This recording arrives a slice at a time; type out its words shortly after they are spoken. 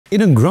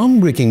In a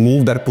groundbreaking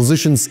move that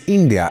positions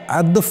India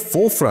at the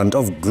forefront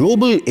of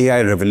global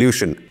AI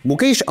revolution,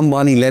 Mukesh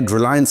Ambani-led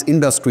Reliance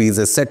Industries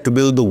is set to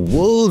build the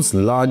world's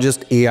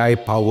largest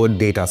AI-powered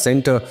data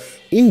center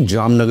in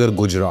Jamnagar,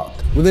 Gujarat.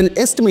 With an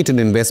estimated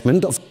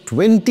investment of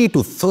 $20 to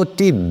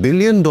 $30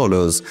 billion,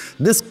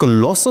 this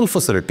colossal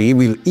facility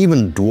will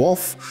even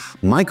dwarf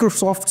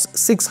Microsoft's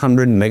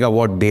 600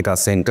 megawatt data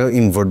center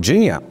in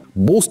Virginia,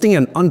 boasting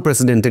an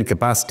unprecedented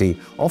capacity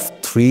of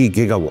 3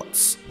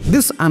 gigawatts.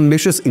 This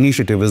ambitious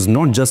initiative is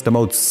not just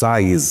about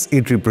size,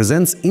 it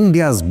represents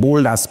India's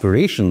bold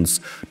aspirations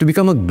to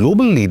become a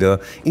global leader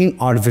in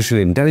artificial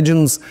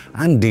intelligence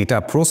and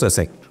data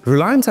processing.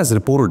 Reliance has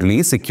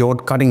reportedly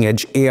secured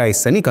cutting-edge AI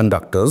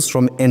semiconductors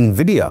from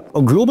Nvidia,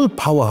 a global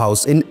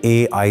powerhouse in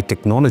AI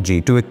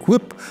technology, to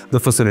equip the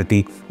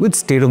facility with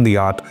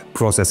state-of-the-art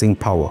processing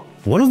power.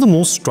 One of the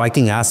most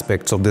striking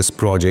aspects of this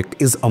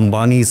project is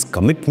Ambani's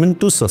commitment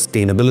to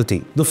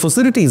sustainability. The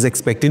facility is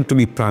expected to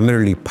be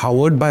primarily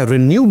powered by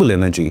renewable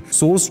energy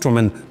sourced from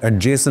an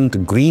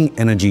adjacent green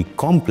energy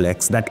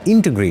complex that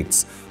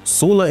integrates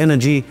solar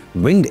energy,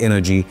 wind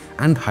energy,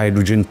 and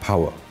hydrogen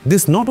power.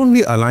 This not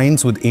only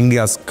aligns with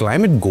India's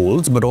climate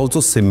goals but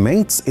also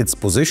cements its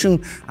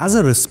position as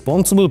a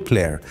responsible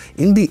player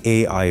in the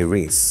AI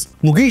race.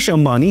 Mukesh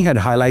Ambani had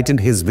highlighted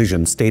his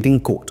vision, stating,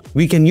 quote,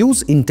 "We can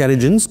use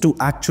intelligence to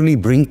actually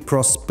bring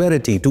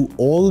prosperity to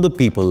all the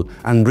people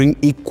and bring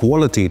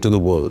equality to the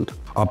world.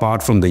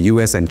 Apart from the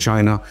US and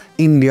China,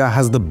 India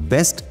has the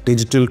best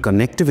digital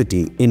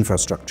connectivity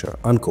infrastructure,"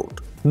 unquote.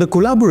 The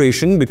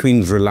collaboration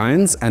between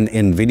Reliance and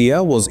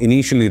Nvidia was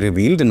initially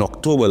revealed in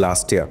October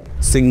last year,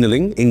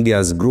 signaling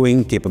India's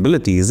growing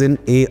capabilities in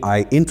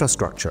AI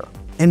infrastructure.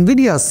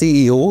 Nvidia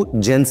CEO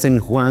Jensen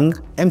Huang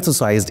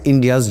emphasized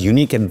India's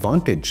unique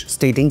advantage,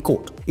 stating,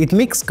 quote, "It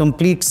makes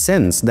complete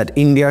sense that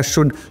India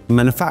should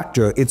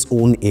manufacture its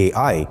own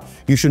AI.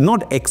 You should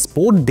not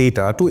export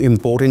data to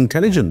import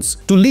intelligence.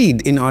 To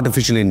lead in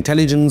artificial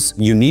intelligence,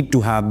 you need to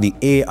have the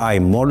AI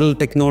model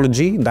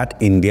technology that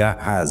India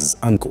has,"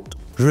 unquote.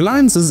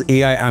 Reliance's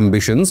AI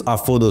ambitions are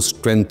further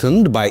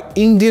strengthened by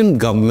Indian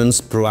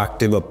government's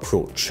proactive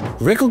approach.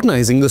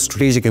 Recognizing the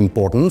strategic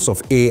importance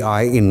of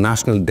AI in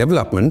national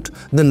development,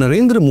 the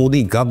Narendra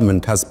Modi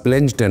government has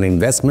pledged an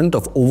investment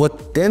of over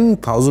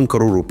 10,000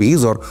 crore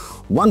rupees or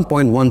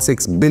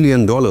 $1.16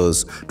 billion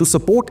to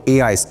support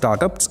AI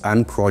startups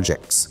and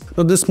projects.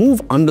 Now, this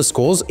move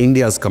underscores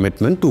India's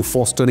commitment to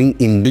fostering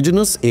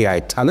indigenous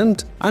AI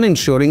talent and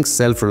ensuring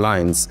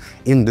self-reliance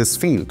in this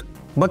field.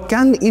 But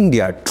can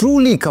India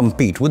truly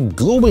compete with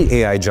global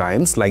AI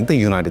giants like the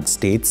United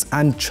States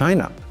and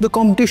China? The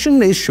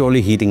competition is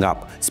surely heating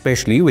up,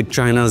 especially with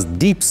China's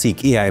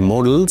DeepSeek AI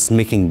models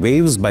making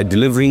waves by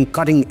delivering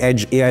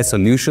cutting-edge AI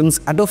solutions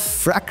at a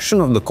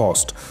fraction of the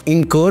cost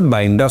incurred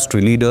by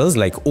industry leaders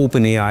like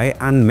OpenAI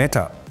and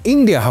Meta.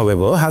 India,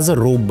 however, has a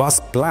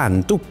robust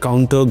plan to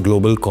counter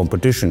global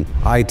competition.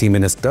 IT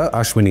Minister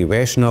Ashwini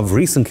Vaishnav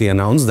recently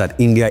announced that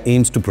India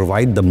aims to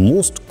provide the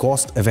most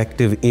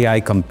cost-effective AI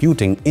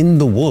computing in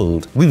the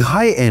world, with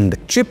high-end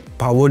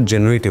chip-powered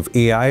generative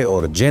AI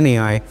or Gen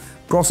AI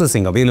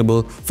processing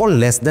available for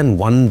less than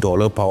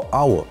 $1 per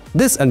hour.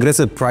 This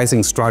aggressive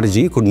pricing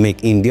strategy could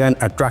make India an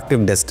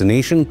attractive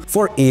destination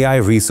for AI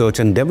research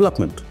and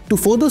development. To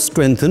further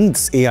strengthen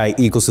this AI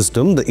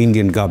ecosystem, the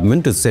Indian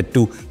government is set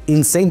to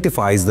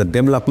incentivize the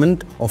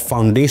development of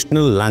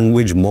foundational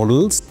language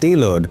models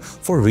tailored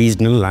for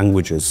regional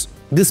languages.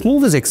 This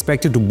move is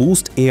expected to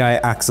boost AI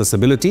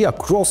accessibility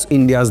across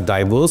India's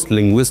diverse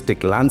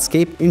linguistic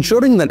landscape,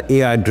 ensuring that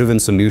AI-driven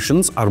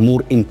solutions are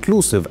more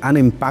inclusive and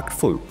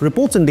impactful.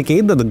 Reports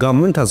indicate that the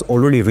government has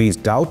already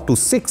reached out to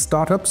 6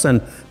 startups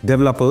and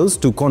developers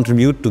to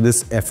contribute to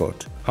this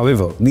effort.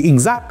 However, the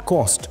exact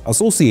cost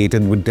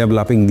associated with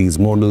developing these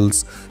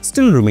models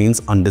still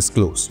remains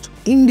undisclosed.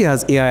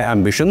 India's AI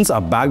ambitions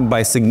are backed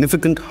by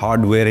significant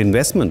hardware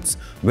investments.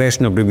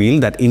 Vaishnav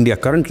revealed that India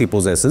currently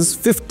possesses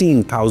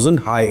 15,000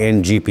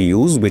 high-end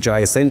GPUs, which are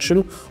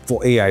essential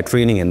for AI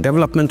training and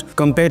development,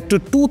 compared to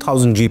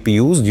 2,000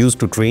 GPUs used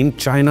to train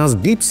China's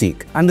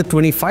DeepSeek and the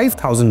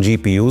 25,000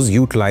 GPUs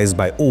utilized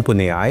by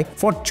OpenAI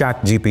for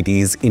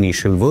ChatGPT's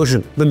initial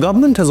version. The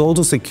government has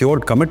also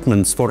secured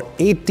commitments for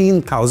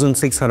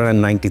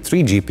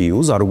 18,693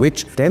 GPUs, out of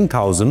which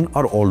 10,000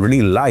 are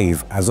already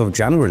live as of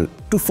January.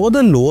 To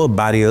further lower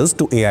barriers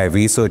to AI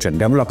research and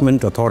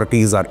development,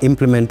 authorities are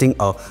implementing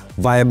a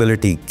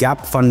viability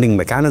gap funding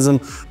mechanism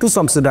to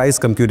subsidize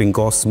computing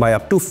costs by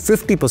up to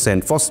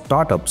 50% for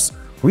startups,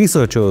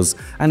 researchers,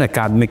 and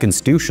academic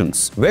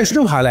institutions.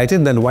 Vaishnav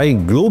highlighted that while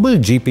global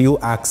GPU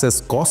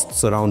access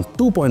costs around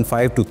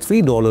 $2.5 to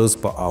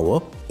 $3 per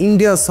hour,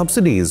 India's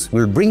subsidies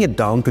will bring it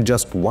down to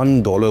just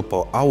 $1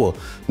 per hour,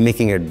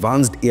 making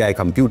advanced AI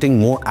computing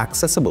more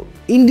accessible.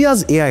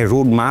 India's AI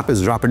roadmap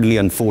is rapidly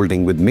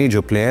unfolding, with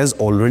major players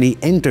already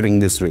entering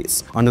this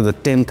race. Under the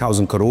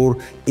 10,000 crore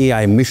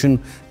AI mission,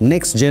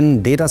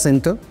 next-gen data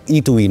center,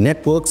 E2E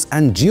networks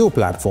and geo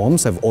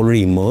platforms have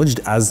already emerged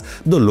as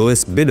the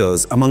lowest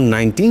bidders among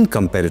 19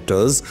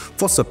 competitors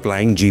for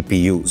supplying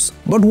GPUs.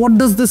 But what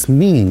does this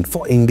mean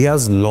for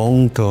India's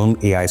long-term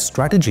AI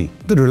strategy?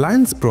 The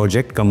Reliance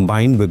project,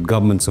 combined with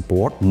government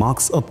support,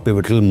 marks a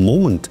pivotal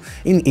moment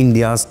in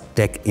India's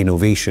tech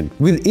innovation.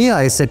 With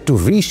AI set to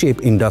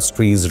reshape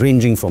industries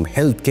ranging from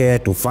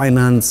healthcare to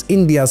finance,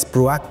 India's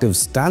proactive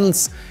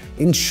stance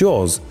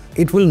ensures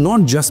it will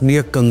not just be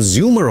a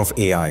consumer of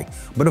AI,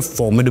 but a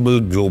formidable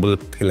global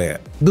player.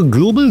 The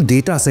global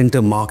data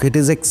center market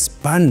is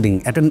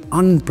expanding at an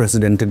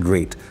unprecedented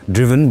rate,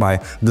 driven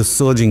by the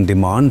surging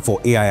demand for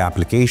AI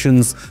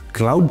applications,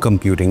 cloud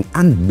computing,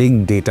 and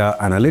big data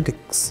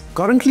analytics.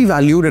 Currently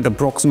valued at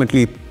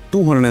approximately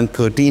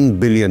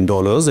 $213 billion in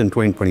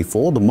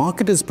 2024, the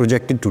market is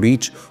projected to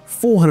reach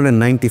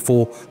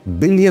 $494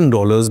 billion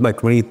by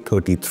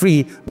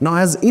 2033. Now,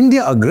 as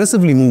India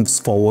aggressively moves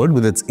forward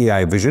with its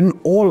AI vision,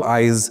 all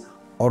eyes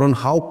are on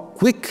how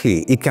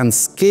quickly it can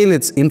scale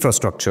its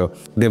infrastructure,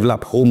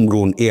 develop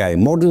homegrown AI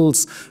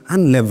models,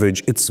 and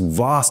leverage its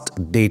vast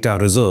data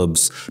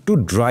reserves to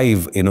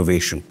drive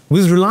innovation.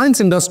 With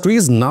Reliance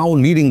Industries now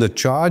leading the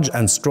charge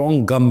and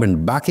strong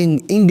government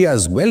backing, India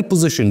is well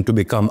positioned to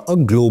become a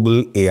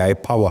global AI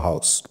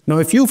powerhouse. Now,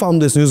 if you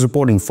found this news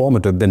report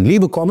informative, then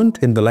leave a comment,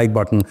 hit the like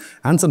button,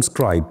 and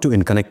subscribe to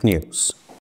Inconnect News.